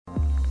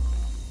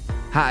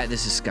Hi,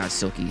 this is Scott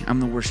Silkey. I'm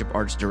the Worship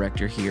Arts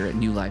Director here at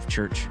New Life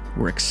Church.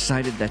 We're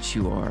excited that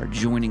you are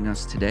joining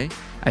us today.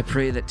 I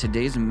pray that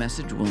today's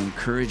message will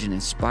encourage and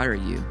inspire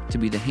you to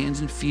be the hands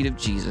and feet of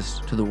Jesus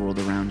to the world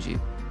around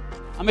you.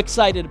 I'm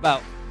excited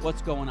about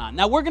what's going on.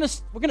 Now we're gonna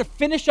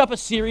finish up a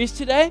series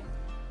today.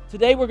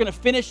 Today we're gonna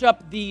finish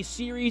up the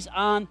series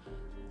on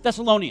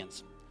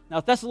Thessalonians.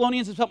 Now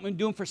Thessalonians is something we've been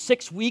doing for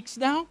 6 weeks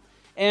now,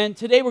 and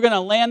today we're gonna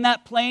land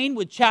that plane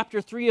with chapter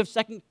 3 of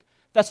 2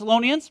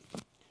 Thessalonians.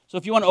 So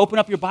if you want to open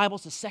up your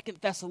Bibles to 2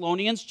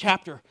 Thessalonians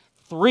chapter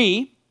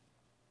 3,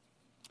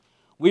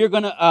 we're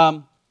going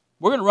to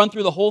run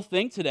through the whole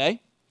thing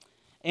today,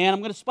 and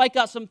I'm going to spike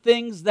out some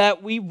things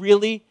that we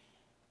really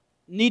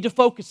need to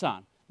focus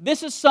on.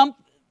 This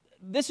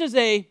is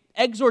a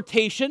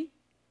exhortation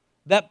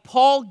that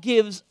Paul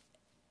gives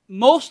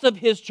most of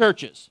his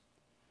churches.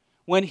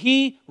 When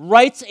he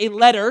writes a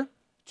letter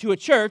to a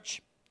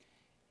church,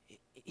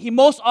 he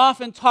most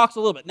often talks a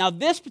little bit. Now,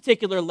 this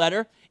particular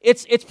letter,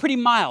 it's pretty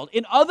mild.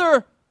 In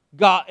other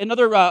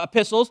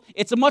epistles,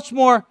 it's a much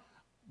more,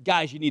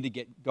 guys, you need to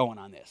get going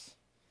on this.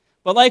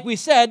 But like we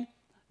said,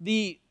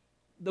 the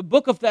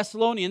book of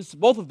Thessalonians,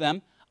 both of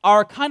them,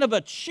 are kind of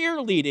a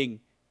cheerleading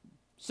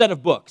set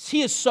of books.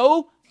 He is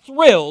so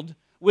thrilled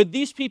with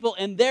these people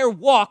and their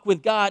walk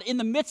with God in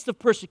the midst of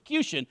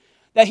persecution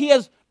that he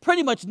has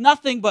pretty much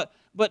nothing but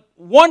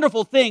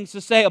wonderful things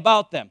to say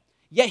about them.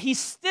 Yet he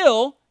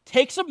still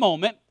takes a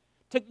moment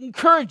to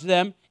encourage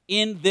them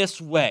in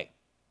this way.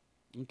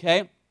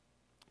 Okay?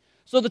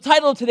 So the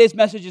title of today's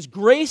message is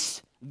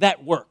Grace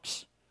That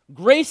Works.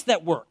 Grace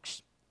that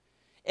works.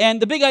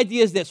 And the big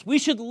idea is this: we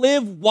should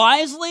live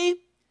wisely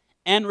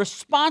and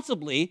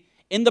responsibly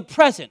in the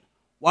present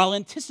while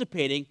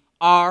anticipating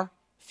our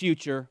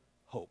future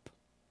hope.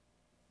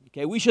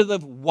 Okay? We should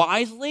live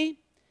wisely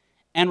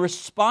and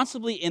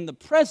responsibly in the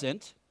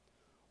present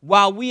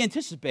while we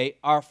anticipate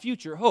our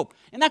future hope.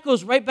 And that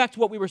goes right back to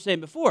what we were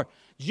saying before.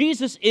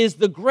 Jesus is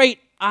the great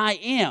I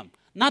am,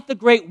 not the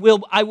great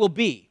I will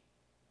be.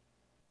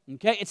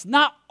 Okay? It's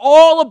not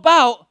all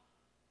about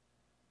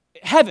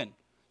heaven.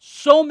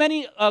 So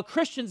many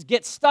Christians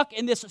get stuck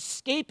in this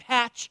escape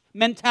hatch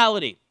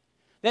mentality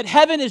that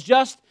heaven is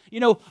just,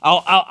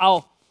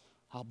 I'll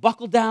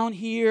buckle down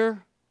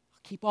here,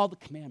 I'll keep all the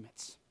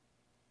commandments,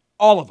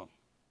 all of them.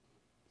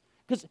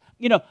 Because,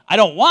 I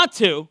don't want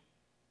to,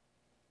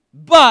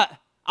 but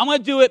I'm going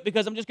to do it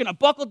because I'm just going to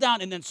buckle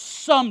down, and then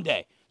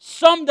someday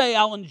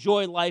I'll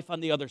enjoy life on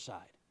the other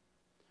side.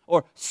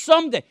 Or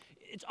someday.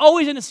 It's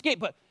always an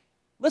escape. But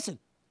listen,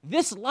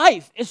 this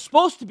life is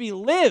supposed to be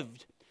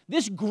lived.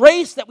 This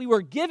grace that we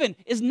were given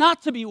is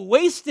not to be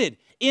wasted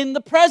in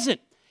the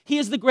present. He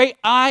is the great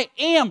I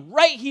am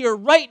right here,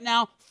 right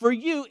now, for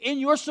you in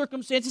your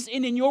circumstances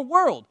and in your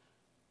world.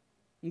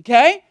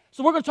 Okay?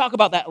 So we're going to talk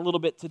about that a little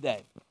bit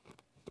today.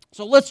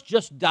 So let's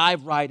just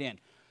dive right in.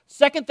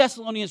 2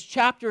 Thessalonians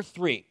chapter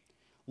 3.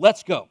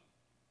 Let's go.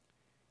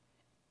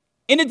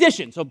 In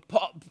addition, so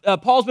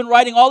Paul's been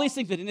writing all these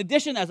things, but in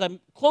addition, as I'm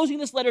closing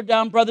this letter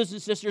down, brothers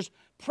and sisters,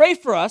 pray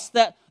for us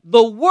that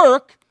the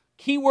work,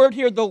 key word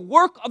here, the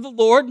work of the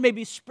Lord may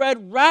be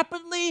spread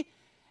rapidly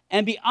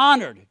and be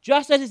honored,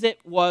 just as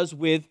it was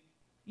with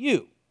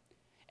you,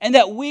 and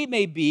that we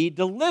may be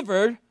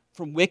delivered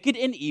from wicked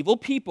and evil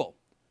people.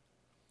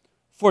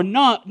 For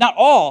not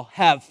all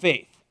have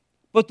faith,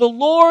 but the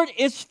Lord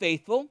is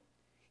faithful.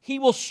 He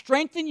will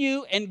strengthen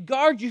you and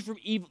guard you from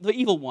the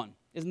evil one.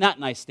 Isn't that a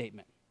nice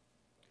statement?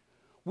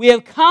 We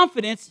have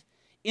confidence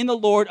in the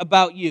Lord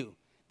about you,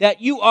 that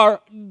you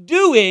are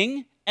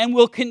doing and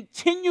will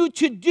continue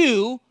to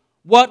do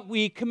what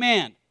we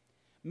command.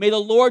 May the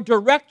Lord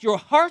direct your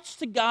hearts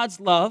to God's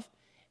love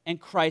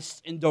and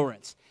Christ's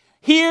endurance.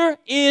 Here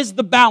is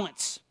the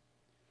balance.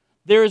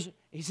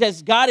 He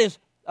says, the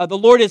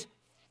Lord is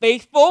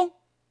faithful.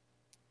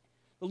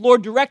 The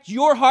Lord directs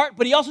your heart,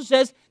 but he also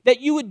says that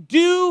you would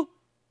do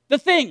the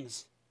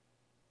things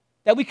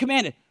that we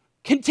commanded.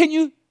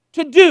 Continue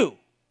to do.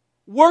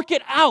 Work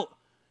it out.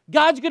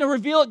 God's going to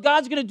reveal it.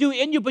 God's going to do it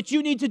in you, but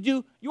you need to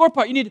do your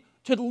part. You need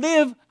to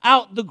live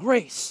out the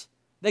grace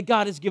that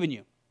God has given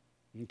you.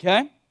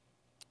 Okay?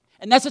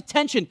 And that's a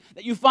tension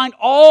that you find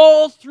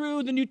all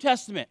through the New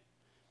Testament.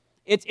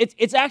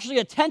 It's actually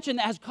a tension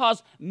that has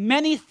caused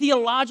many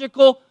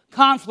theological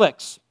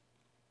conflicts.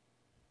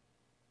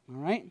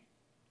 All right?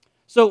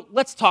 So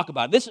let's talk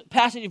about it. This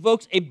passage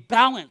evokes a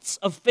balance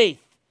of faith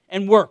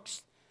and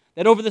works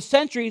that over the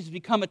centuries has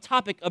become a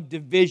topic of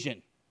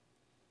division.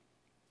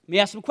 Let me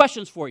ask some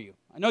questions for you.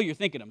 I know you're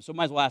thinking them, so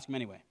might as well ask them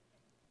anyway.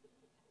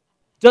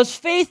 Does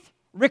faith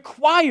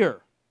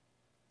require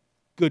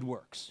good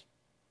works?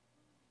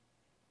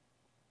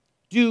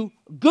 Do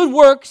good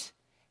works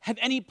have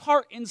any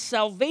part in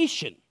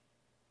salvation?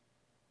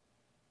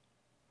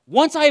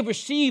 Once I have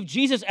received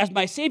Jesus as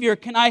my Savior,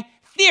 can I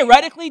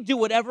theoretically do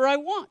whatever I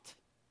want?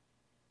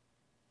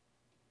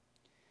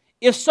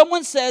 If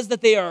someone says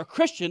that they are a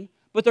Christian,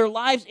 but their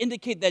lives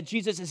indicate that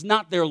Jesus is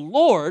not their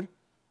Lord,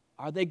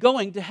 are they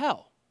going to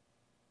hell?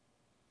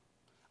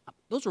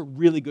 Those are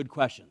really good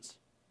questions.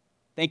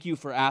 Thank you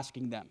for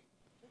asking them.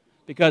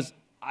 Because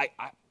I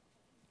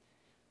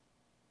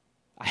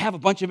have a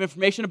bunch of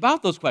information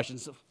about those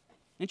questions,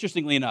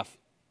 interestingly enough.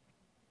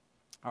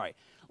 All right,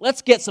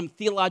 let's get some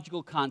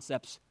theological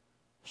concepts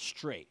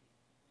straight,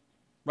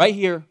 right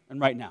here and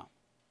right now.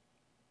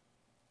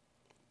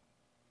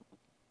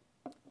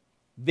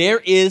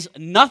 There is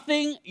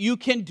nothing you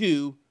can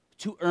do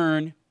to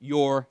earn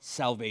your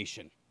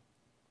salvation.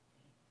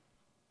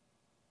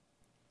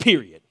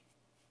 Period.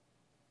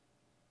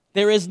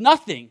 There is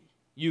nothing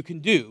you can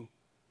do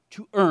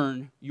to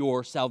earn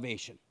your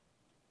salvation.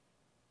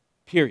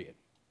 Period.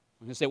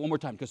 I'm going to say it one more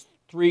time because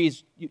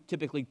threes, you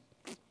typically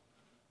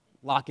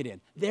lock it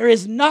in. There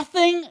is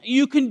nothing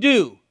you can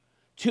do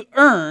to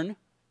earn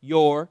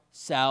your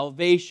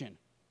salvation.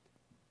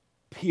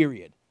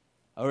 Period.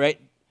 All right?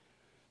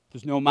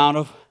 There's no amount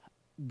of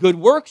good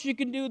works you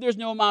can do. There's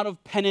no amount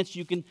of penance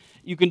you can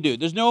do.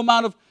 There's no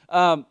amount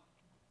of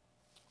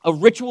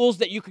rituals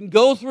that you can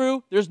go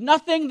through. There's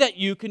nothing that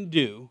you can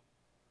do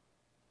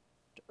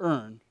to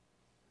earn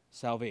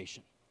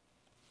salvation.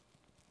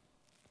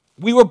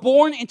 We were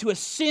born into a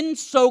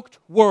sin-soaked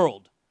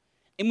world,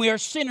 and we are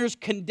sinners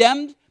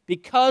condemned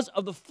because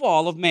of the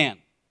fall of man.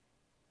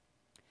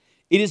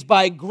 It is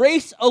by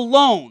grace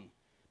alone,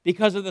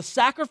 because of the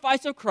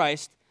sacrifice of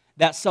Christ,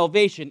 that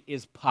salvation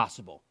is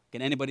possible.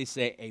 Can anybody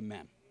say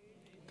amen?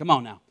 Come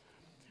on now.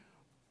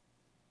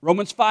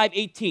 Romans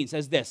 5:18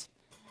 says this,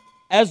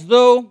 as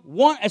through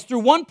one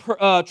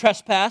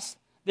trespass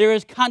there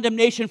is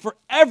condemnation for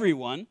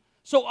everyone,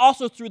 so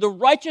also through the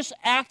righteous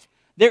act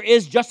there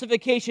is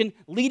justification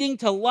leading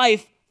to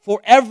life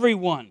for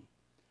everyone.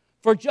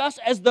 For just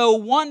as through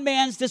one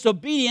man's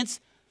disobedience,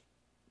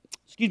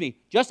 the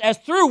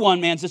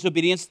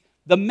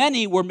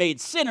many were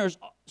made sinners,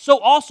 so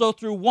also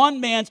through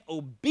one man's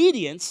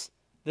obedience,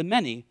 the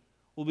many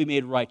will be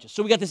made righteous.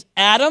 So we got this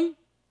Adam,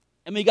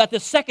 and we got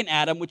this second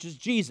Adam, which is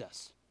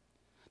Jesus.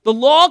 The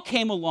law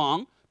came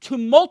along to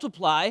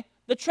multiply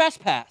the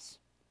trespass.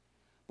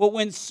 But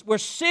where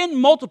sin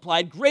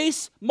multiplied,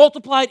 grace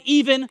multiplied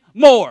even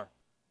more.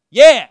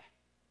 Yeah.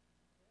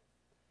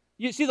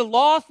 You see the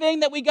law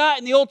thing that we got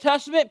in the Old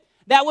Testament?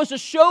 That was to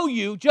show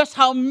you just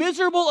how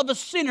miserable of a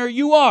sinner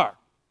you are.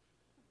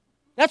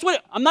 That's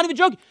what, I'm not even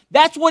joking.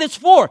 That's what it's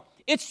for.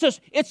 It's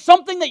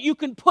something that you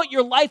can put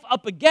your life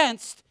up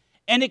against,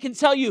 and it can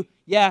tell you,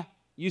 yeah,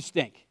 you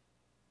stink.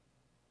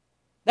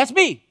 That's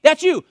me.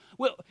 That's you.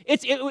 Well,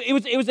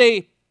 it was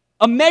a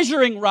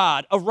measuring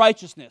rod of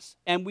righteousness,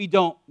 and we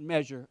don't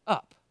measure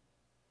up,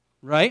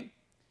 right?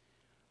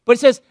 But it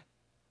says,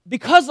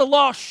 because the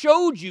law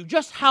showed you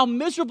just how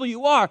miserable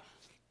you are,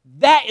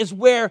 that is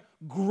where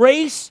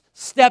grace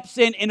steps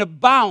in and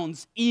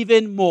abounds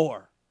even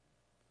more.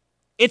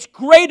 It's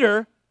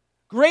greater,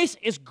 grace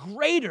is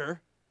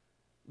greater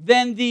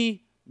than the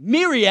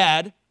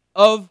myriad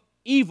of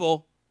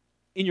evil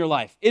in your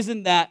life.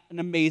 Isn't that an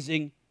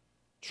amazing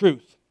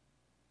truth?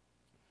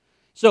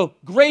 So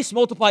grace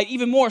multiplied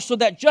even more, so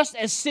that just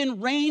as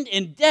sin reigned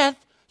in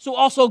death, so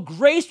also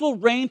grace will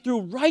reign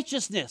through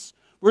righteousness,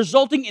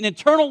 resulting in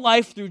eternal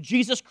life through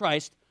Jesus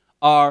Christ,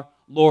 our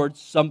Lord.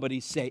 Somebody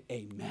say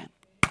amen.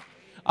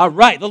 All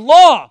right, the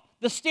law,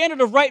 the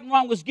standard of right and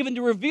wrong, was given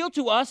to reveal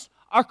to us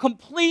our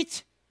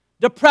complete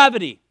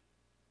depravity.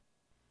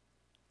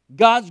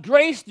 God's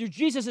grace through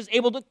Jesus is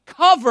able to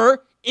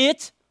cover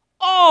it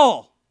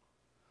all,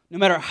 no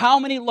matter how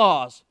many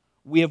laws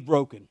we have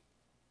broken.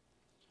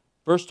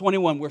 Verse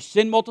 21, where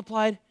sin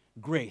multiplied,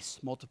 grace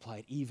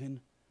multiplied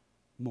even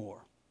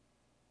more.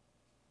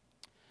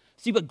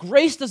 See, but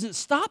grace doesn't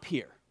stop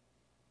here.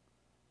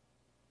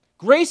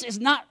 Grace is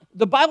not,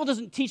 the Bible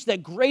doesn't teach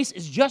that grace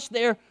is just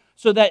there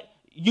so that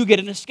you get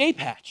an escape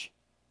hatch.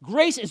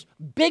 Grace is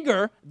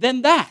bigger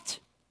than that.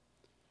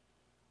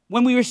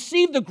 When we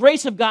receive the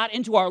grace of God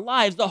into our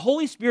lives, the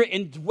Holy Spirit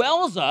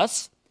indwells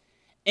us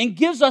and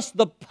gives us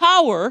the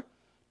power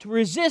to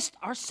resist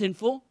our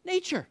sinful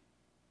nature.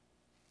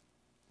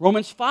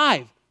 Romans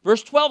 5,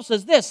 verse 12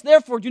 says this,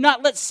 therefore do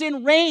not let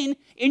sin reign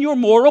in your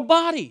mortal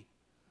body,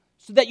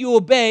 so that you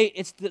obey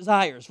its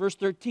desires. Verse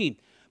 13,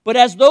 but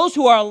as those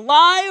who are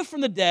alive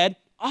from the dead,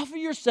 offer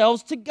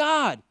yourselves to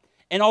God,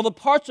 and all the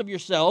parts of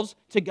yourselves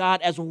to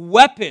God as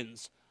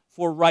weapons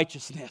for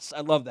righteousness.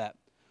 I love that.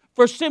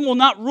 For sin will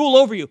not rule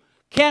over you.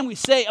 Can we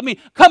say,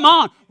 come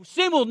on,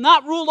 sin will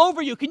not rule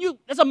over you.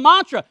 That's a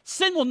mantra.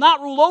 Sin will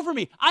not rule over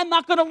me. I'm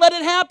not going to let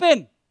it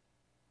happen.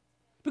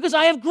 Because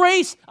I have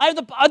grace. I have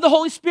the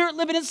Holy Spirit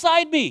living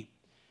inside me.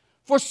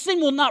 For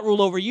sin will not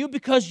rule over you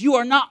because you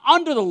are not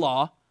under the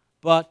law,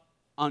 but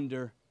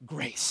under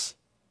grace.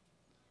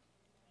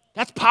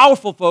 That's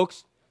powerful,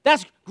 folks.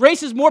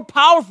 Grace is more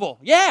powerful.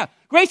 Yeah,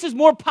 grace is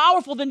more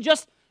powerful than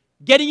just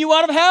getting you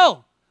out of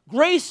hell.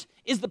 Grace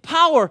is the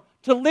power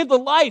to live the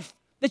life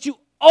that you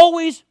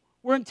always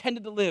were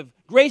intended to live.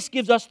 Grace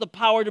gives us the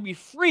power to be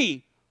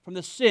free from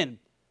the sin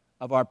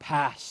of our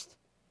past,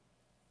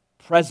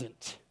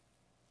 present,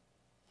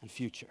 and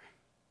future.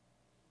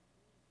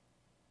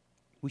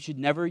 We should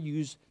never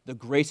use the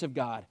grace of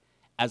God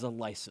as a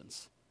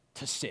license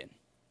to sin.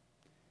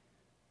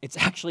 It's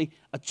actually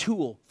a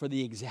tool for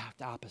the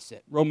exact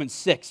opposite. Romans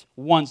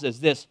 6:1 says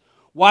this,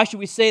 why should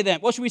we say then?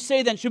 What should we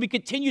say then? Should we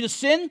continue to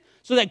sin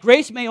so that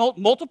grace may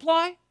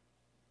multiply?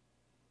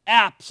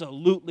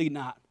 Absolutely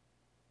not.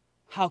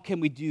 How can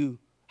we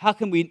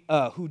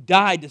who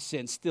died to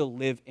sin still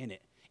live in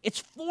it? It's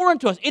foreign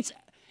to us.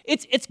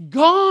 It's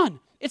gone.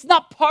 It's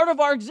not part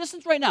of our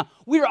existence right now.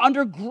 We are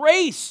under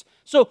grace.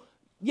 So,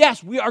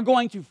 yes, we are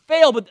going to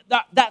fail, but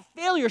that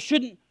failure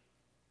shouldn't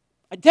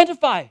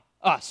identify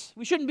us.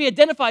 We shouldn't be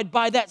identified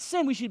by that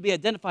sin. We should be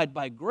identified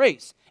by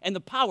grace and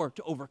the power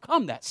to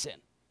overcome that sin.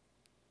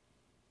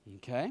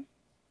 Okay?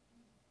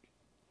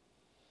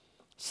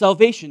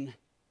 Salvation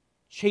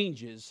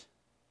changes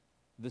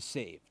the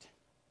saved.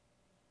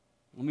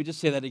 Let me just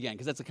say that again,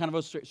 because that's a kind of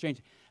a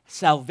strange.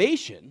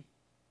 Salvation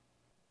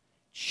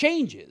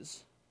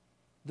changes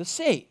the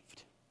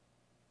saved.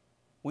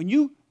 When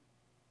you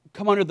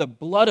come under the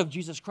blood of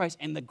Jesus Christ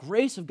and the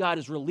grace of God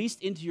is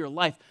released into your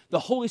life, the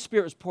Holy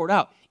Spirit is poured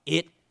out,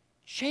 it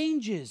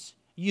changes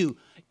you.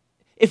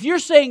 If you're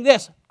saying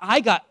this,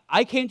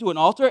 I came to an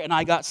altar and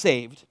I got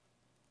saved.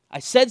 I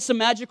said some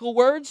magical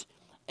words,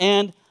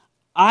 and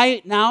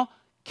I now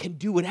can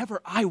do whatever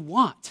I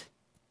want.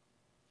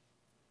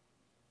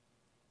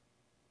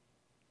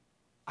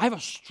 I have a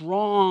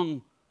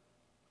strong,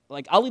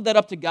 I'll leave that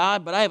up to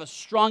God, but I have a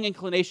strong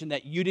inclination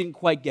that you didn't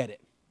quite get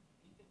it.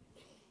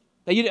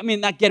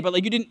 Not get it,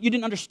 but you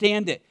didn't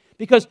understand it.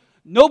 Because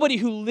nobody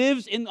who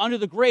lives under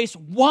the grace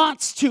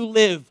wants to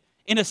live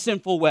in a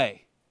sinful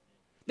way.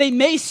 They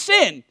may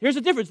sin. Here's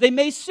the difference. They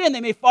may sin.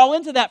 They may fall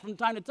into that from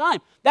time to time.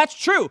 That's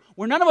true.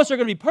 Where none of us are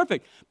going to be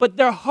perfect. But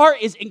their heart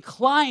is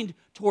inclined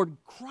toward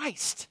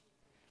Christ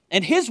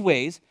and His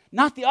ways,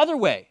 not the other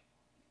way.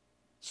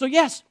 So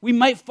yes, we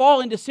might fall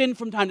into sin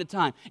from time to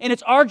time. And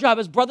it's our job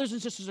as brothers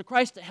and sisters of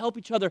Christ to help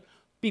each other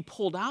be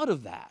pulled out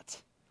of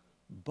that.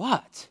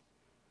 But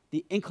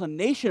the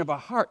inclination of our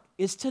heart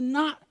is to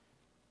not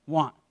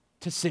want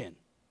to sin.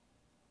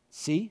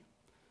 See?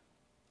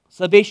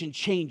 Salvation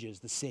changes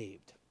the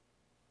saved.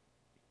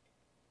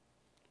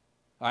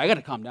 All right, I got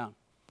to calm down.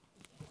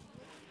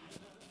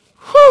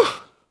 Whew.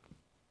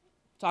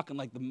 Talking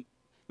like remember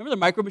the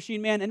Micro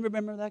Machine Man? Anybody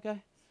remember that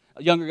guy?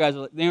 The younger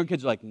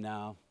kids are like,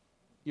 no,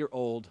 you're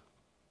old.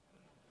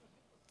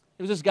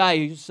 There was this guy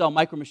who used to sell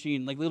Micro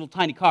Machine, like little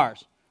tiny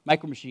cars,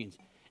 Micro Machines,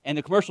 and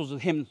the commercials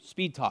with him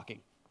speed talking.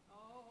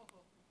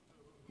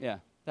 Yeah,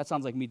 that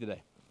sounds like me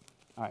today.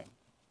 All right,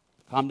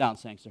 calm down,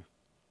 Sangster.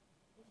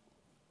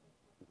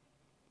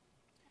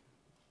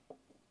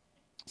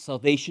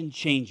 Salvation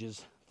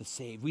changes the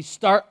saved. We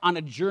start on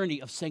a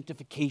journey of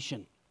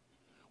sanctification.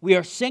 We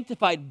are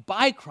sanctified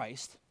by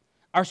Christ.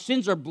 Our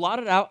sins are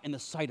blotted out in the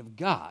sight of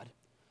God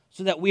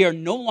so that we are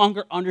no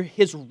longer under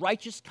His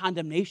righteous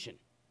condemnation.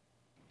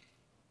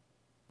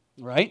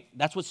 Right?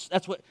 That's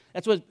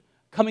what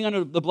coming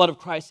under the blood of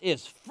Christ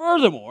is.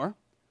 Furthermore,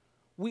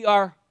 we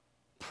are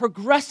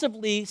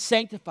progressively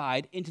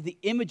sanctified into the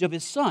image of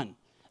His Son,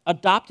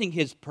 adopting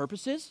His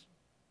purposes,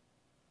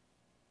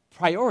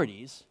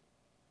 priorities,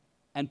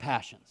 and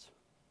passions.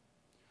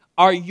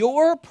 Are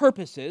your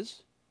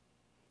purposes,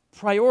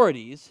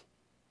 priorities,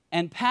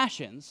 and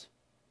passions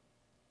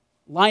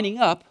lining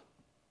up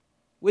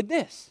with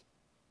this?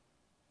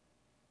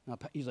 Now,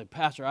 he's like,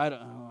 Pastor, I don't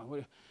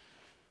know.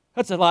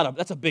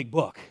 That's a big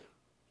book.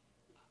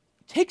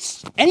 Take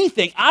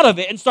anything out of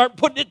it and start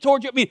putting it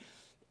towards you.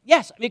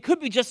 Yes, it could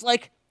be just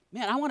like,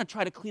 man, I want to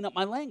try to clean up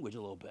my language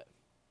a little bit.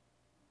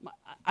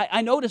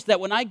 I notice that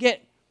when I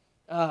get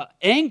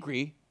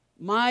angry,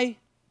 my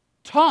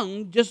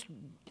tongue just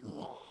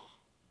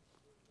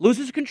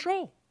loses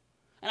control.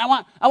 And I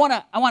want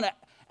to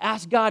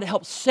ask God to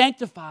help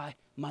sanctify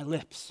my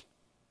lips,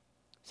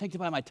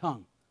 sanctify my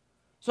tongue,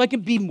 so I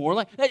can be more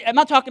like. I'm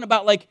not talking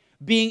about like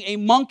being a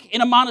monk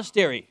in a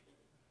monastery.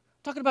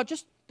 I'm talking about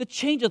just the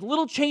changes,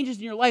 little changes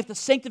in your life, the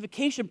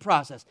sanctification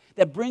process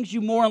that brings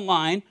you more in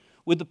line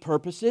with the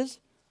purposes,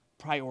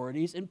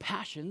 priorities, and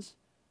passions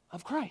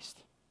of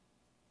Christ.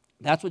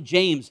 That's what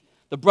James,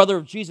 the brother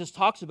of Jesus,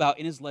 talks about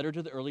in his letter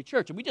to the early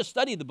church. And we just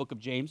studied the book of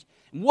James,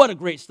 and what a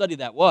great study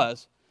that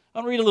was.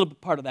 I'll read a little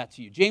part of that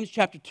to you. James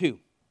chapter 2.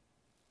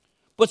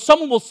 But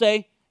someone will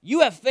say,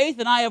 you have faith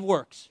and I have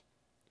works.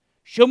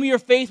 Show me your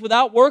faith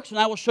without works, and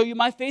I will show you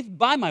my faith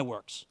by my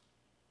works.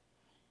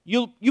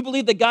 You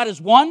believe that God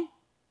is one?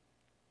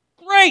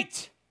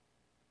 Great!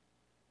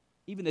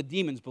 Even the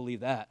demons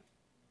believe that.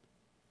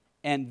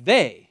 And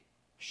they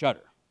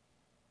shudder.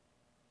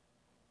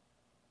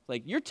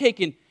 Like you're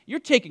taking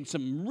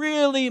some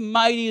really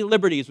mighty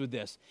liberties with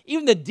this.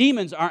 Even the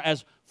demons aren't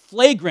as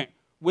flagrant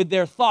with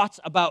their thoughts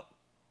about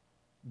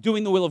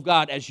doing the will of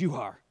God as you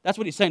are. That's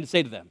what he's saying to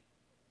say to them.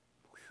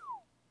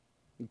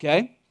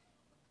 Okay?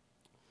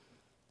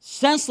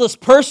 Senseless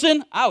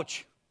person,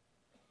 ouch.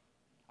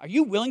 Are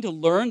you willing to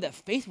learn that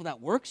faith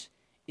without works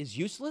is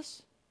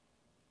useless?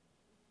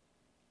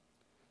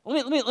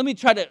 Let me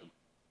try to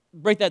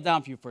break that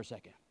down for you for a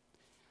second.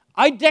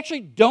 I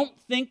actually don't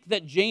think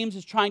that James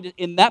is trying to,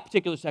 in that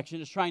particular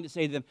section, is trying to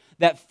say to them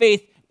that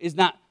faith is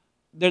not,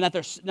 they're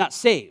not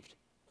saved.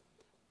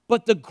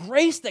 But the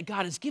grace that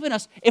God has given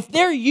us, if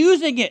they're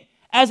using it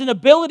as an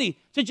ability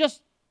to just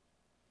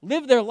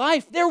live their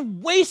life, they're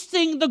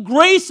wasting the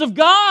grace of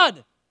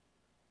God.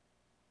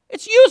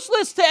 It's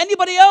useless to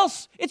anybody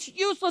else. It's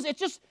useless.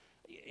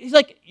 He's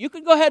like, you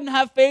can go ahead and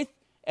have faith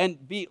and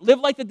live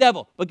like the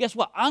devil. But guess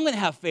what? I'm going to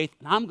have faith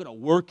and I'm going to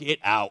work it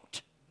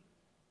out.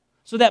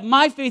 So that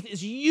my faith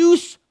is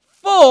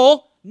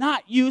useful,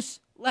 not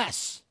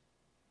useless.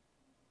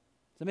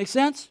 Does that make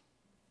sense?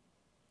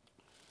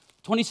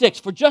 26,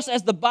 for just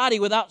as the body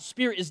without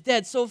spirit is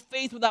dead, so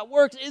faith without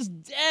works is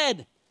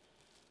dead.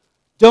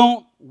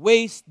 Don't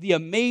waste the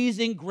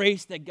amazing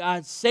grace that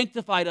God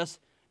sanctified us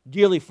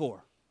dearly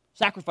for,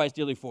 sacrificed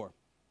dearly for.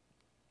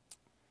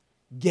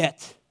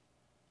 Get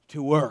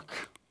to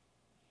work.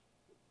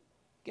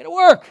 Get to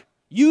work.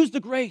 Use the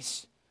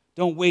grace.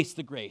 Don't waste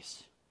the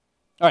grace.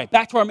 All right,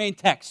 back to our main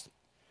text,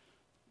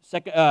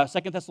 2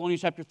 Thessalonians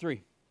chapter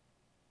 3,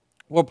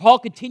 where Paul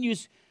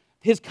continues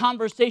his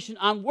conversation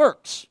on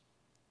works,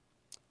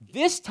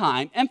 this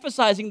time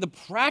emphasizing the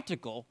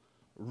practical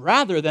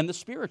rather than the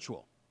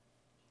spiritual.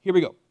 Here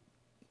we go.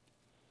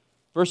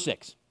 Verse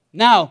 6.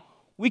 Now,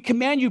 we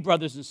command you,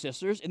 brothers and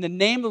sisters, in the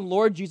name of the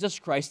Lord Jesus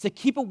Christ, to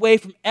keep away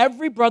from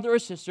every brother or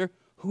sister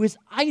who is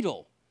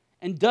idle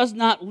and does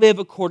not live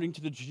according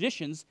to the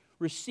traditions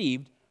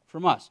received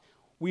from us.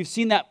 We've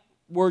seen that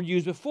word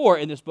used before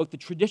in this book, the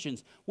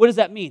traditions. What does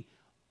that mean?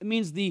 It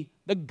means the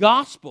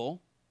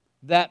gospel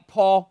that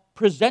Paul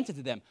presented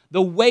to them,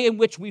 the way in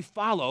which we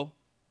follow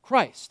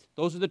Christ.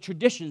 Those are the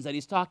traditions that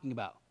he's talking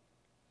about.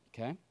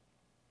 Okay?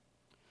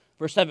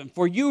 Verse 7,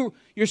 for you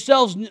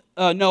yourselves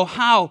know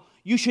how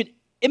you should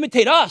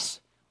imitate us.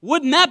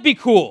 Wouldn't that be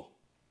cool?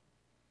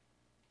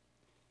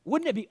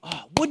 Wouldn't it be?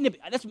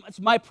 That's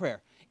my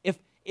prayer.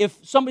 If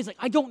somebody's like,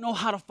 I don't know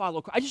how to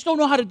follow Christ, I just don't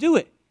know how to do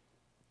it.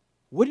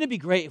 Wouldn't it be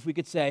great if we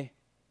could say,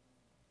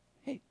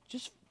 hey,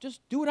 just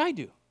do what I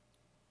do.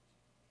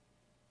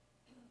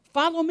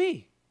 Follow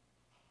me.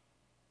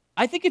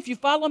 I think if you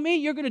follow me,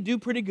 you're going to do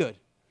pretty good.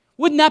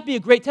 Wouldn't that be a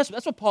great testament?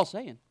 That's what Paul's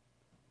saying.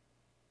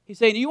 He's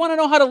saying, you want to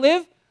know how to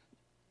live?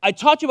 I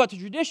taught you about the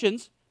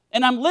traditions,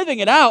 and I'm living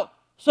it out,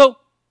 so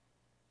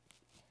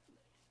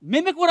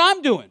mimic what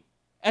I'm doing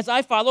as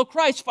I follow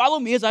Christ. Follow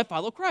me as I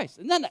follow Christ.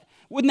 And then,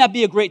 wouldn't that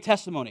be a great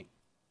testimony?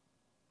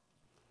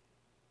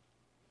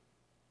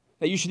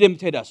 That you should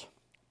imitate us.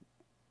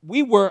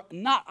 We were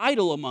not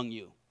idle among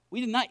you. We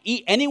did not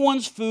eat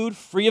anyone's food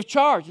free of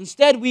charge.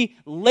 Instead, we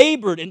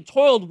labored and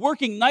toiled,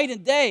 working night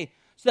and day,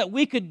 so that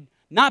we could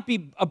not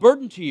be a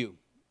burden to you.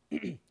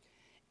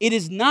 It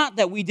is not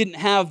that we didn't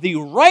have the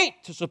right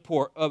to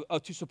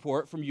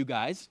support from you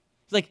guys.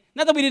 It's like,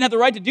 not that we didn't have the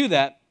right to do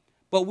that,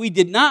 but we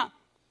did not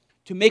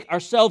to make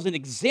ourselves an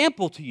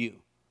example to you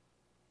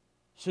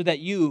so that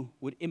you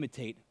would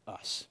imitate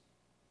us.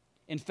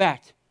 In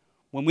fact,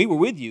 when we were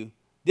with you,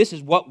 this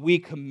is what we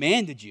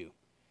commanded you.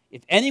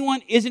 If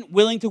anyone isn't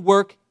willing to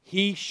work,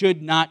 he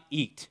should not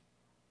eat.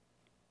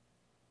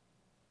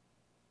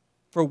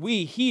 For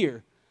we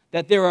hear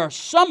that there are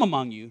some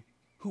among you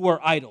who are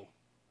idle.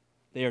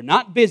 They are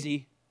not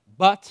busy,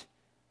 but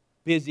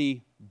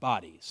busy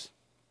bodies.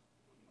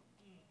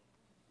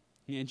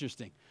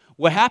 Interesting.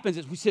 What happens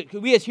is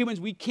we as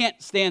humans, we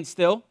can't stand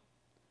still.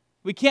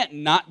 We can't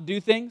not do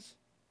things.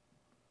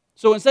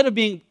 So instead of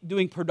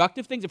doing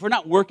productive things, if we're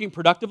not working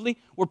productively,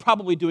 we're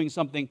probably doing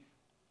something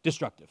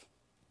destructive.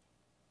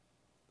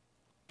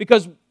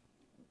 Because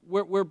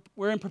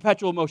we're in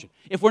perpetual motion.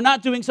 If we're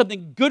not doing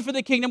something good for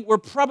the kingdom, we're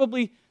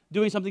probably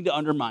doing something to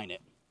undermine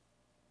it.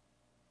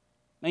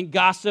 And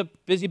gossip,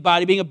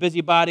 busybody, being a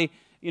busybody,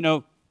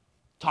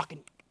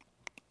 talking.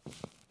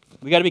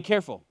 We got to be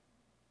careful.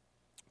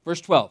 Verse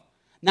 12.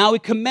 Now we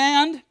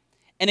command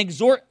and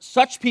exhort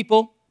such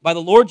people by the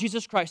Lord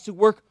Jesus Christ to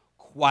work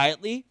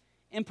quietly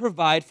and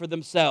provide for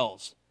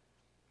themselves.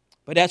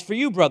 But as for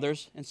you,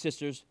 brothers and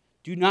sisters,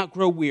 do not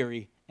grow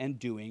weary in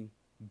doing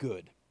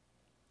good.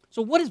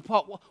 So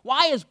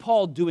why is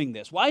Paul doing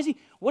this? What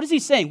is he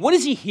saying? What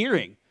is he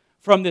hearing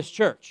from this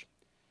church?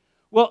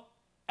 Well,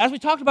 as we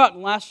talked about in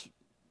the last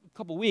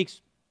couple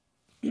weeks,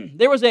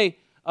 there was a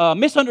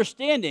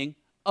misunderstanding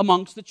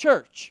amongst the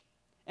church.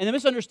 And the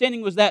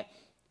misunderstanding was that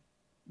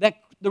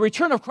the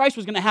return of Christ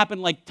was going to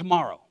happen like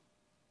tomorrow.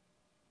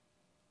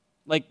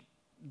 Like,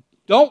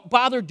 don't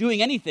bother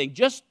doing anything.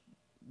 Just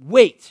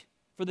wait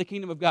for the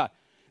kingdom of God.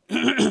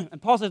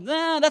 And Paul says,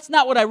 that's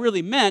not what I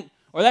really meant.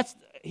 Or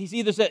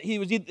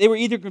they were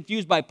either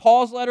confused by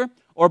Paul's letter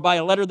or by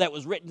a letter that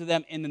was written to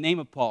them in the name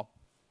of Paul.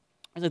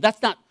 I said,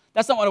 that's not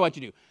what I want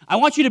you to do. I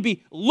want you to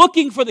be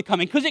looking for the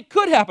coming, because it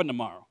could happen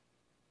tomorrow.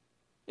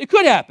 It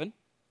could happen.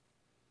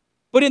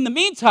 But in the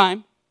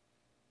meantime,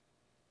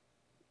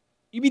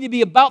 you need to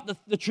be about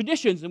the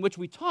traditions in which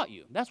we taught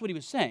you. That's what he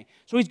was saying.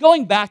 So he's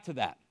going back to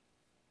that.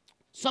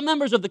 Some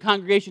members of the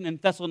congregation in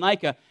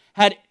Thessalonica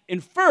had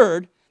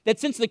inferred that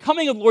since the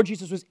coming of the Lord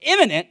Jesus was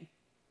imminent,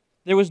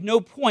 there was no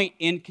point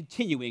in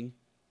continuing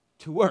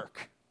to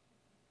work.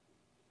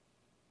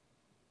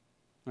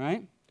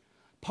 Right?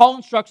 Paul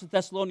instructs the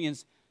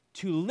Thessalonians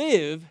to not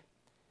live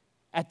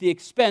at the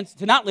expense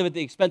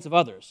of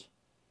others,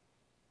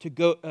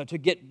 to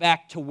get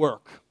back to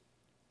work.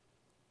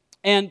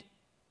 And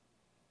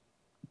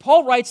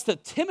Paul writes to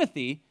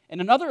Timothy in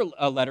another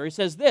letter. He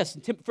says this,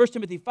 in 1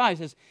 Timothy 5,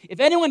 he says, if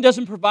anyone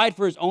doesn't provide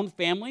for his own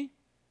family,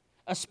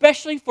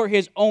 especially for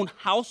his own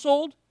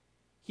household,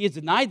 he has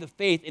denied the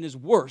faith and is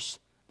worse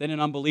than an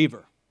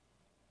unbeliever.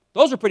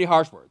 Those are pretty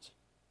harsh words.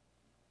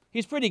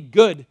 He's pretty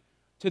good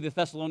to the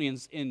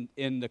Thessalonians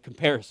in the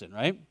comparison,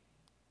 right?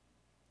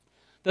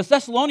 The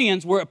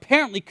Thessalonians were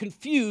apparently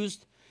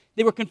confused.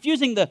 They were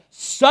confusing the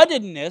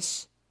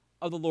suddenness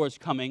of the Lord's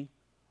coming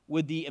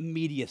with the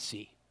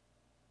immediacy.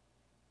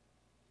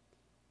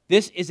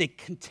 This is a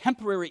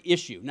contemporary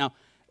issue. Now,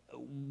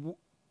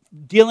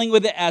 dealing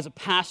with it as a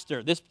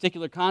pastor, this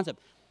particular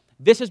concept,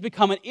 this has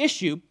become an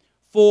issue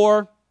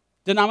for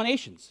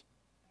denominations.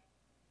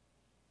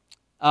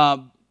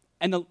 And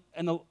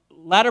the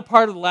latter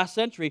part of the last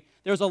century,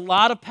 there was a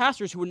lot of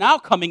pastors who were now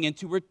coming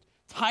into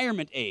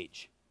retirement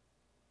age.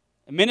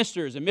 And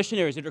ministers and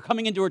missionaries that are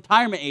coming into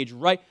retirement age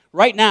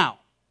right now.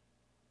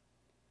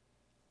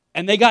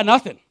 And they got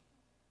nothing.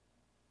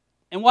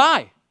 And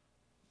why?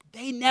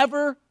 They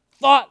never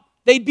thought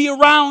they'd be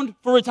around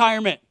for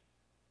retirement.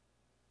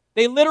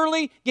 They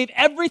literally gave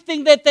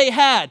everything that they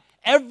had,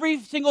 every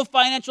single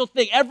financial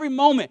thing, every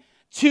moment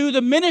to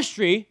the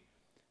ministry,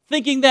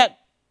 thinking that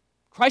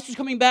Christ was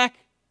coming back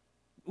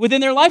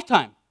within their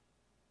lifetime.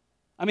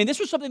 I mean, this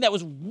was something that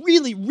was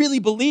really, really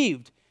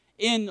believed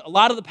in a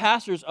lot of the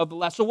pastors of the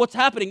last. So what's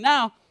happening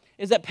now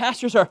is that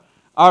pastors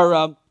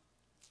are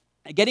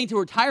getting to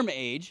retirement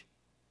age,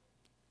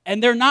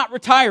 and they're not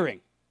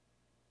retiring.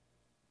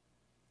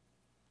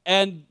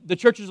 And the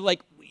churches are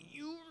like,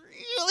 you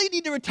really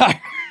need to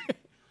retire.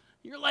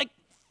 You're like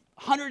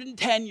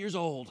 110 years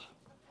old.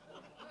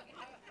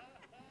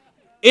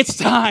 It's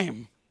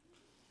time.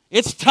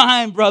 It's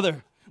time,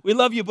 brother. We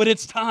love you, but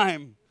it's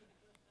time.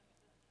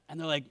 And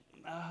they're like,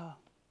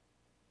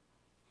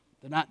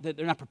 they're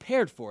not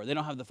prepared for it. They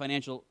don't have the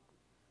financial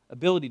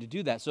ability to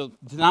do that. So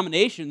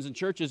denominations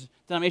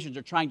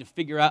are trying to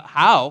figure out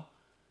how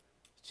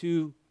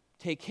to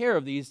take care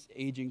of these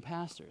aging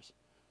pastors.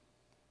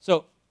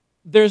 So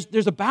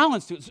there's a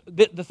balance to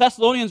it. The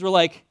Thessalonians were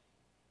like,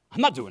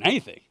 I'm not doing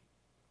anything.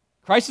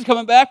 Christ is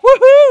coming back,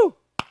 woohoo!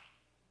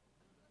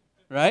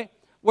 Right?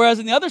 Whereas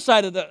on the other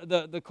side of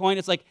the coin,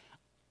 it's like,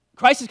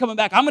 Christ is coming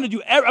back, I'm going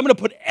to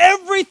put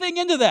everything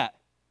into that.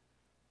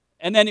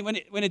 And then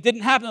when it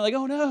didn't happen, they're like,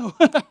 oh no,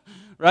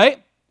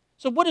 right?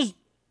 So what is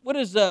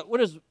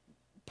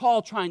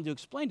Paul trying to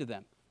explain to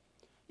them?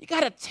 You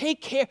got to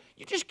take care.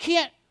 You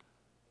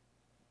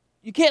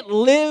can't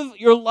live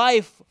your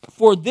life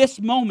for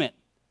this moment.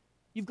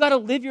 You've got to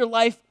live your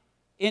life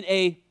in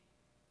a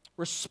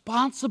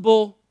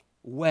responsible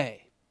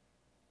way.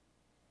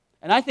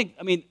 And I think,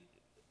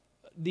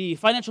 the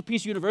Financial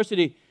Peace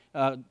University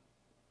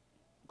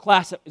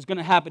class that is going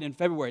to happen in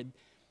February,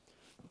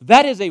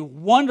 that is a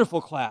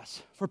wonderful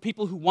class for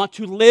people who want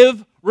to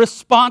live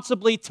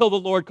responsibly till the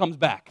Lord comes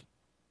back.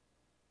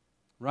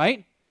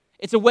 Right?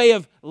 It's a way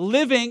of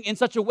living in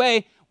such a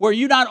way where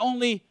you not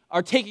only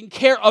are taking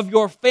care of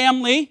your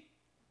family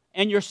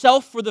and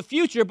yourself for the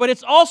future, but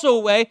it's also a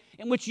way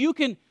in which you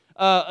can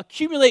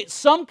accumulate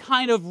some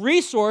kind of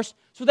resource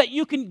so that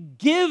you can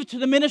give to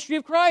the ministry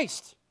of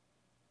Christ.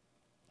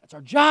 That's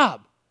our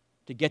job,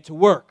 to get to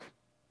work,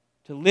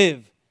 to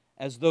live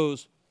as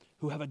those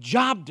who have a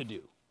job to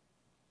do.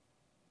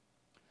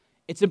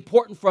 It's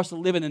important for us to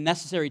live in a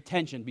necessary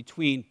tension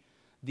between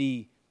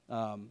the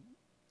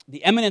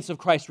imminence of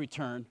Christ's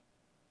return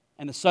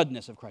and the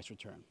suddenness of Christ's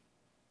return.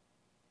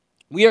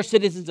 We are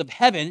citizens of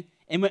heaven,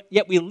 and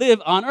yet we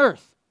live on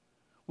earth.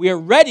 We are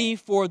ready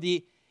for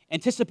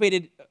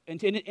anticipating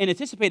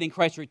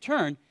Christ's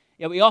return,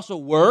 yet we also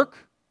work,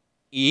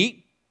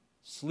 eat,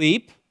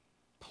 sleep,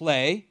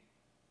 play,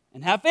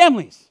 and have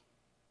families.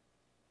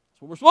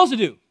 That's what we're supposed to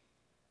do.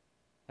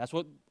 That's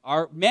what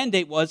our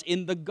mandate was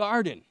in the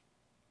garden.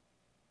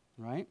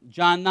 Right?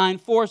 John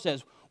 9:4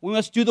 says, we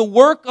must do the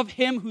work of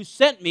him who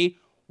sent me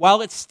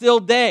while it's still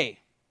day.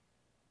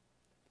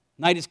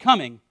 Night is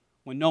coming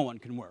when no one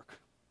can work.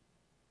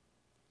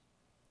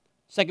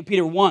 2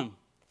 Peter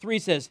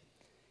 1:3 says,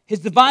 his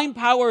divine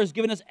power has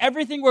given us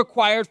everything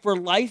required for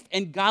life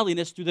and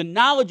godliness through the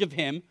knowledge of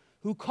him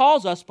who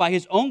calls us by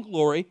his own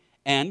glory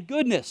and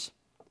goodness.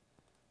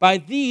 By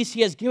these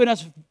he has given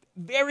us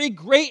very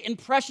great and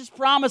precious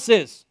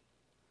promises,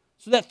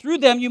 so that through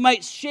them you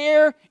might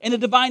share in the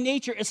divine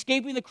nature,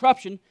 escaping the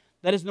corruption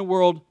that is in the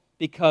world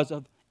because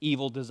of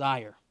evil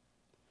desire.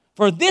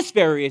 For this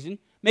very reason,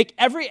 make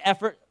every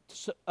effort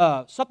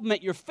to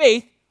supplement your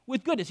faith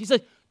with goodness. He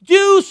says,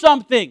 do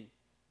something.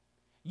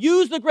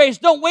 Use the grace.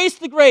 Don't waste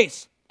the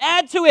grace.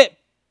 Add to it.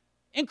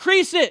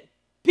 Increase it.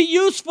 Be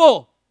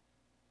useful.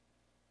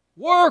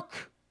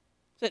 Work.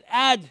 He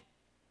said,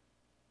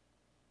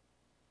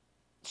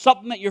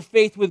 supplement your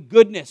faith with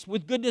goodness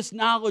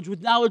knowledge,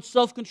 with knowledge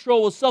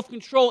self-control, with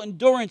self-control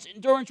endurance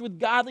with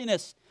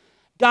godliness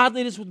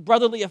with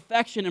brotherly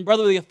affection, and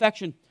brotherly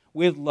affection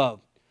with love.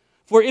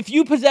 For if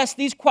you possess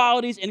these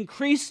qualities in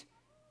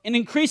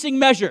increasing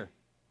measure,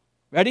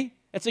 ready?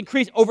 That's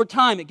increased over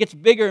time. It gets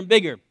bigger and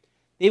bigger.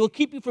 They will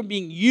keep you from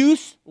being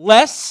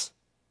useless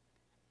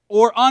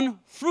or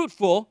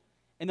unfruitful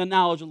in the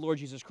knowledge of the Lord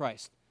Jesus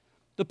Christ.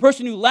 The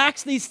person who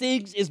lacks these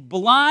things is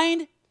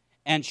blind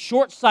and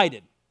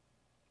short-sighted,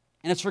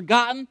 and has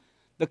forgotten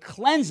the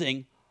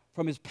cleansing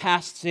from his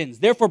past sins.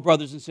 Therefore,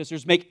 brothers and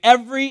sisters, make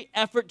every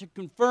effort to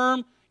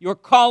confirm your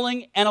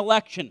calling and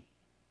election,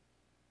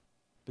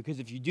 because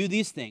if you do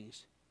these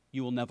things,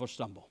 you will never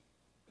stumble.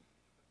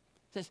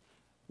 It says,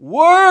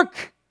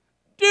 work,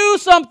 do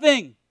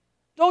something.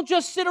 Don't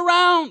just sit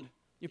around.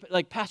 You're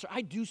like, Pastor,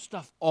 I do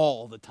stuff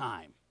all the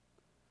time.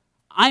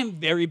 I'm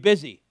very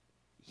busy.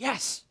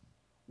 Yes,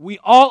 we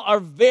all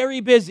are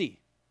very busy.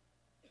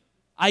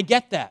 I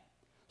get that.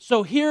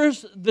 So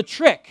here's the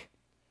trick.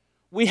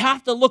 We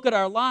have to look at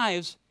our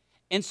lives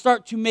and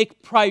start to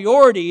make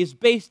priorities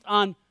based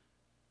on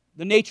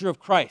the nature of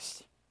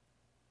Christ.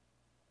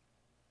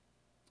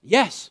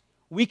 Yes,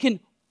 we can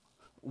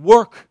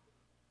work,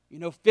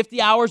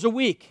 50 hours a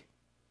week.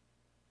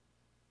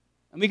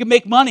 And we can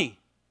make money.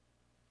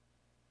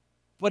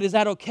 But is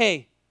that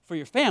okay for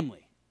your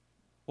family?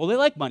 Well, they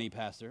like money,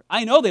 Pastor.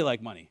 I know they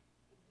like money.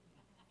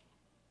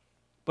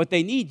 But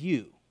they need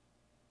you.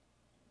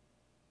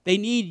 They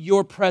need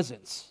your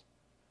presence.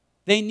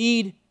 They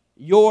need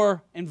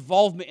your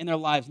involvement in their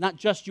lives, not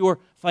just your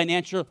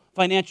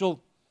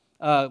financial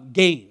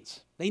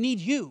gains. They need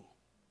you.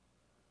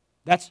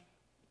 That's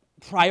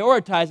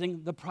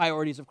prioritizing the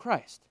priorities of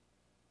Christ.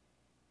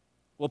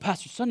 Well,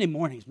 Pastor, Sunday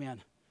mornings,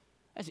 man,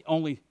 that's the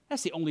only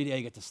day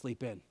I get to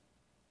sleep in.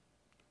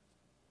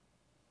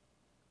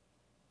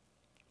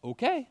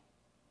 Okay.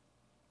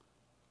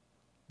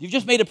 You've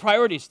just made a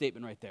priority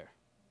statement right there.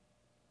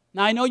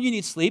 Now, I know you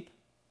need sleep.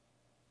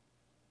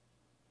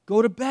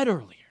 Go to bed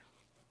earlier.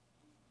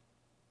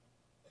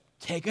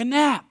 Take a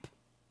nap.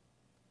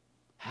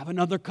 Have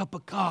another cup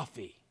of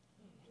coffee.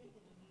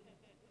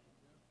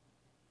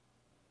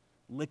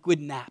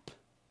 Liquid nap.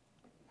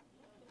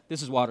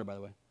 This is water, by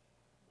the way.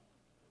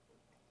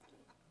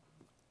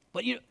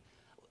 But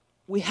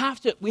we have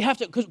to,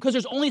 because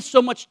there's only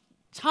so much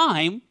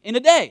time in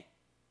a day.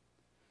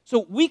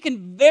 So we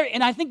can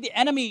and I think the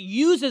enemy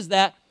uses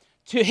that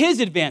to his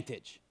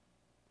advantage.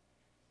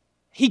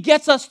 He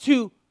gets us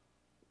to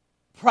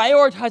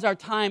prioritize our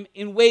time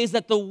in ways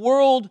that the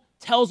world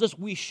tells us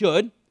we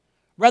should,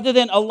 rather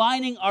than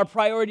aligning our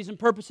priorities and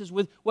purposes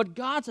with what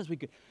God says we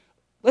could.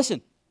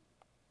 Listen,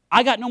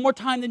 I got no more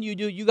time than you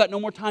do. You got no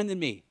more time than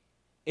me.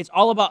 It's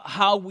all about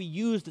how we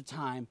use the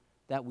time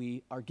that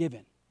we are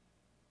given.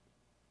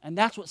 And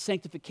that's what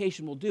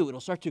sanctification will do.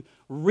 It'll start to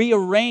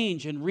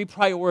rearrange and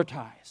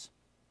reprioritize.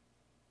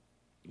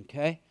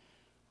 Okay?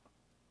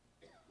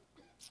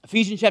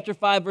 Ephesians chapter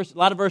 5, a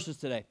lot of verses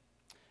today.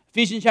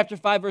 Ephesians chapter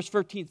 5, verse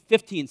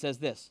 15 says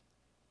this.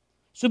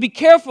 So be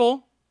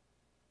careful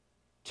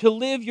to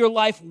live your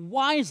life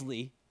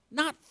wisely,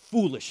 not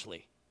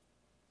foolishly.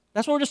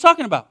 That's what we're just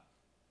talking about.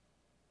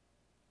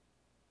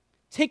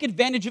 Take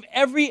advantage of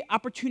every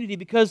opportunity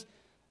because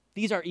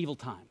these are evil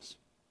times.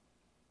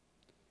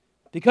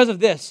 Because of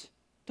this,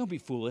 don't be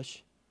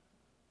foolish,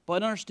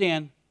 but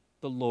understand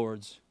the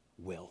Lord's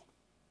will.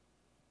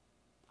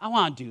 I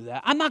want to do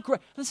that. I'm not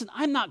great. Listen,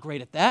 I'm not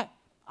great at that.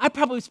 I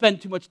probably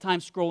spend too much time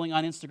scrolling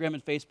on Instagram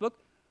and Facebook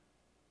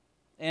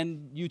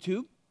and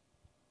YouTube.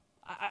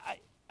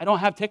 I don't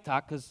have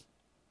TikTok because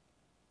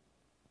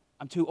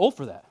I'm too old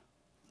for that.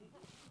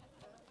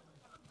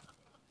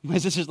 My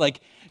sister's like,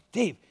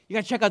 Dave, you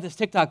got to check out this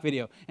TikTok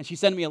video. And she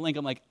sent me a link.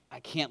 I'm like, I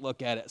can't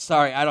look at it.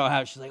 Sorry, I don't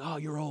have it. She's like, oh,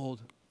 you're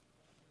old.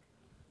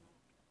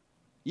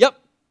 Yep,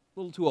 a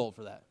little too old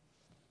for that.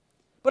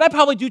 But I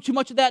probably do too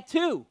much of that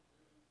too.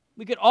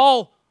 We could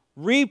all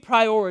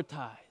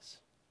reprioritize.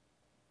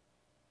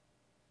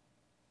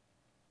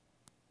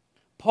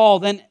 Paul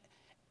then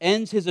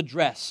ends his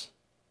address.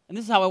 And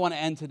this is how I want to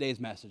end today's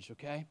message,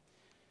 okay?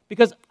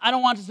 Because I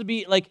don't want this to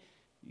be like,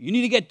 you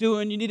need to get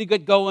doing, you need to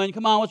get going,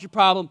 come on, what's your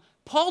problem?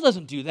 Paul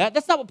doesn't do that.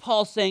 That's not what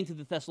Paul's saying to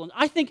the Thessalonians.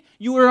 I think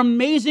you are an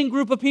amazing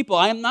group of people.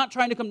 I am not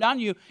trying to come down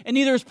to you, and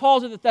neither is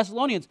Paul to the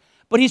Thessalonians.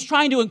 But he's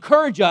trying to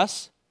encourage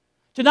us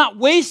to not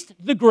waste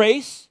the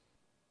grace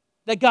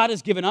that God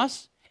has given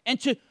us and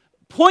to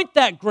point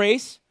that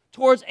grace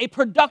towards a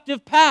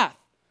productive path,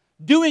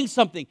 doing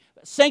something,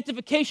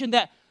 sanctification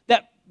that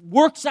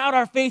works out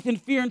our faith in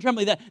fear and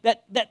trembling,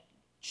 that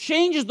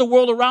changes the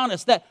world around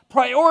us, that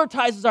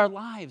prioritizes our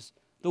lives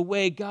the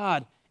way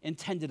God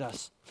intended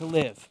us to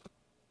live.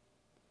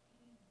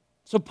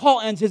 So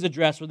Paul ends his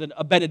address with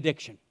a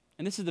benediction.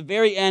 And this is the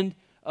very end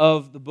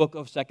of the book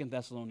of 2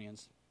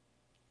 Thessalonians.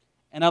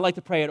 And I'd like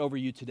to pray it over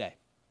you today.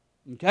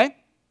 Okay?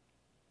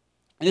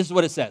 And this is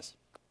what it says.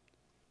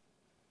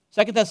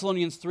 2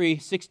 Thessalonians 3,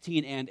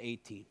 16 and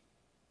 18.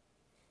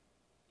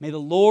 May the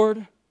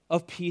Lord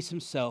of peace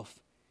himself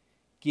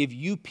give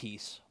you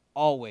peace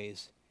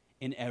always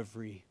in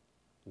every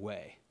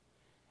way.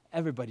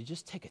 Everybody,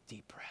 just take a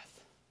deep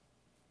breath.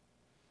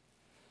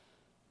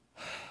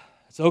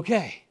 It's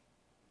okay.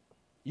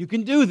 You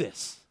can do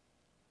this.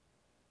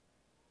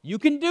 You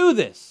can do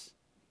this.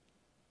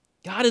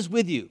 God is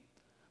with you.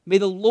 May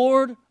the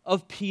Lord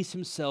of peace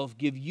himself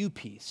give you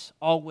peace,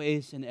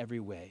 always and every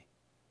way.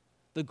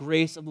 The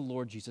grace of the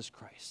Lord Jesus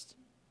Christ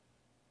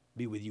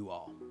be with you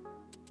all.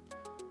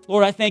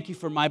 Lord, I thank you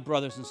for my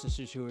brothers and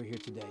sisters who are here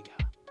today,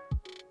 God.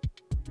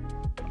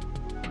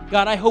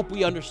 God, I hope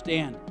we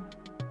understand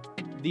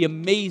the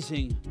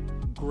amazing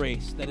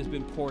grace that has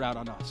been poured out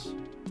on us.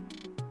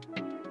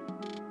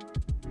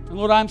 And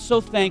Lord, I'm so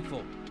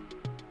thankful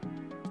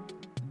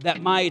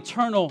that my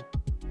eternal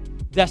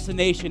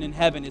destination in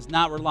heaven is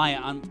not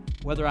reliant on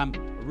whether I'm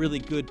a really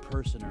good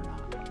person or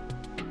not,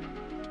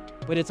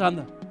 but it's on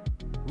the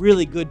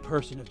really good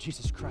person of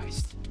Jesus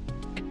Christ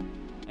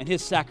and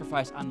his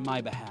sacrifice on my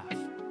behalf.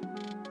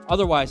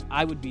 Otherwise,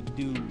 I would be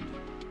doomed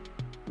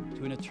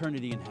to an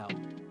eternity in hell.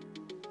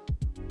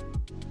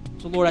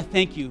 So Lord, I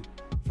thank you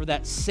for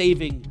that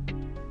saving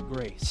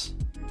grace.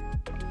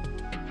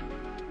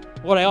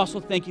 Lord, I also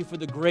thank you for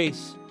the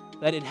grace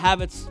that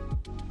inhabits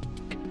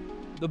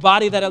the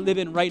body that I live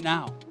in right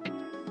now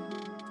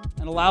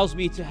and allows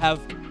me to have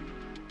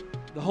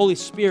the Holy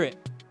Spirit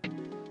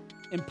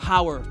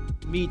empower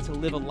me to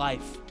live a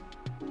life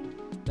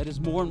that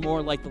is more and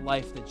more like the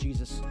life that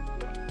Jesus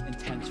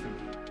intends for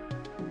me.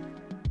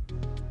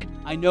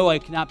 I know I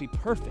cannot be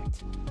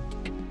perfect,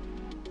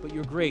 but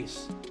your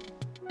grace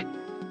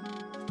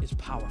is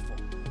powerful.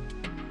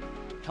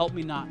 Help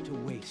me not to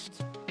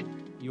waste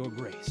your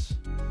grace.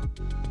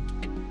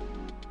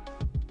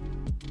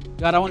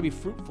 God, I want to be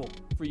fruitful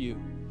for you.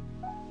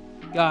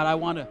 God, I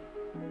want to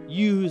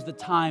use the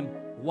time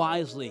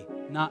wisely,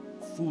 not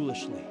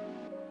foolishly.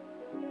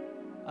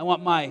 I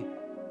want my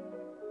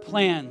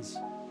plans,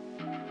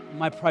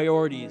 my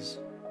priorities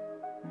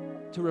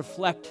to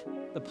reflect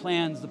the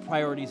plans, the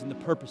priorities, and the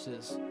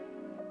purposes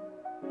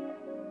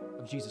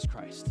of Jesus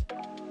Christ.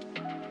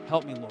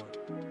 Help me, Lord.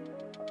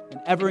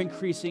 An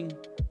ever-increasing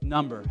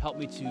number, help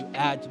me to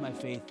add to my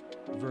faith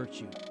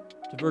virtue,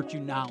 to virtue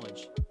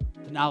knowledge,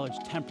 to knowledge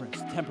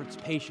temperance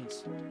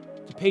patience,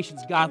 to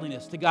patience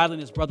godliness, to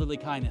godliness brotherly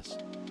kindness,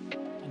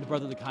 and to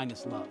brotherly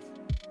kindness love.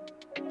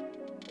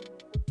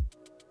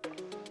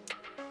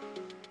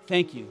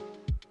 Thank you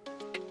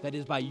that it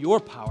is by your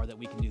power that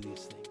we can do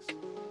these things,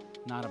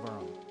 not of our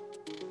own.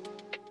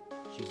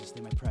 In Jesus'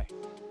 name I pray.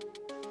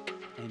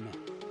 Amen.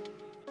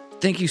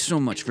 Thank you so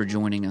much for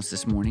joining us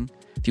this morning.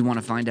 If you want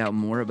to find out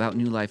more about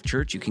New Life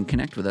Church, you can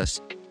connect with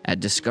us at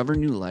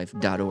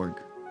discovernewlife.org.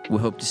 We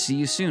hope to see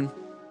you soon.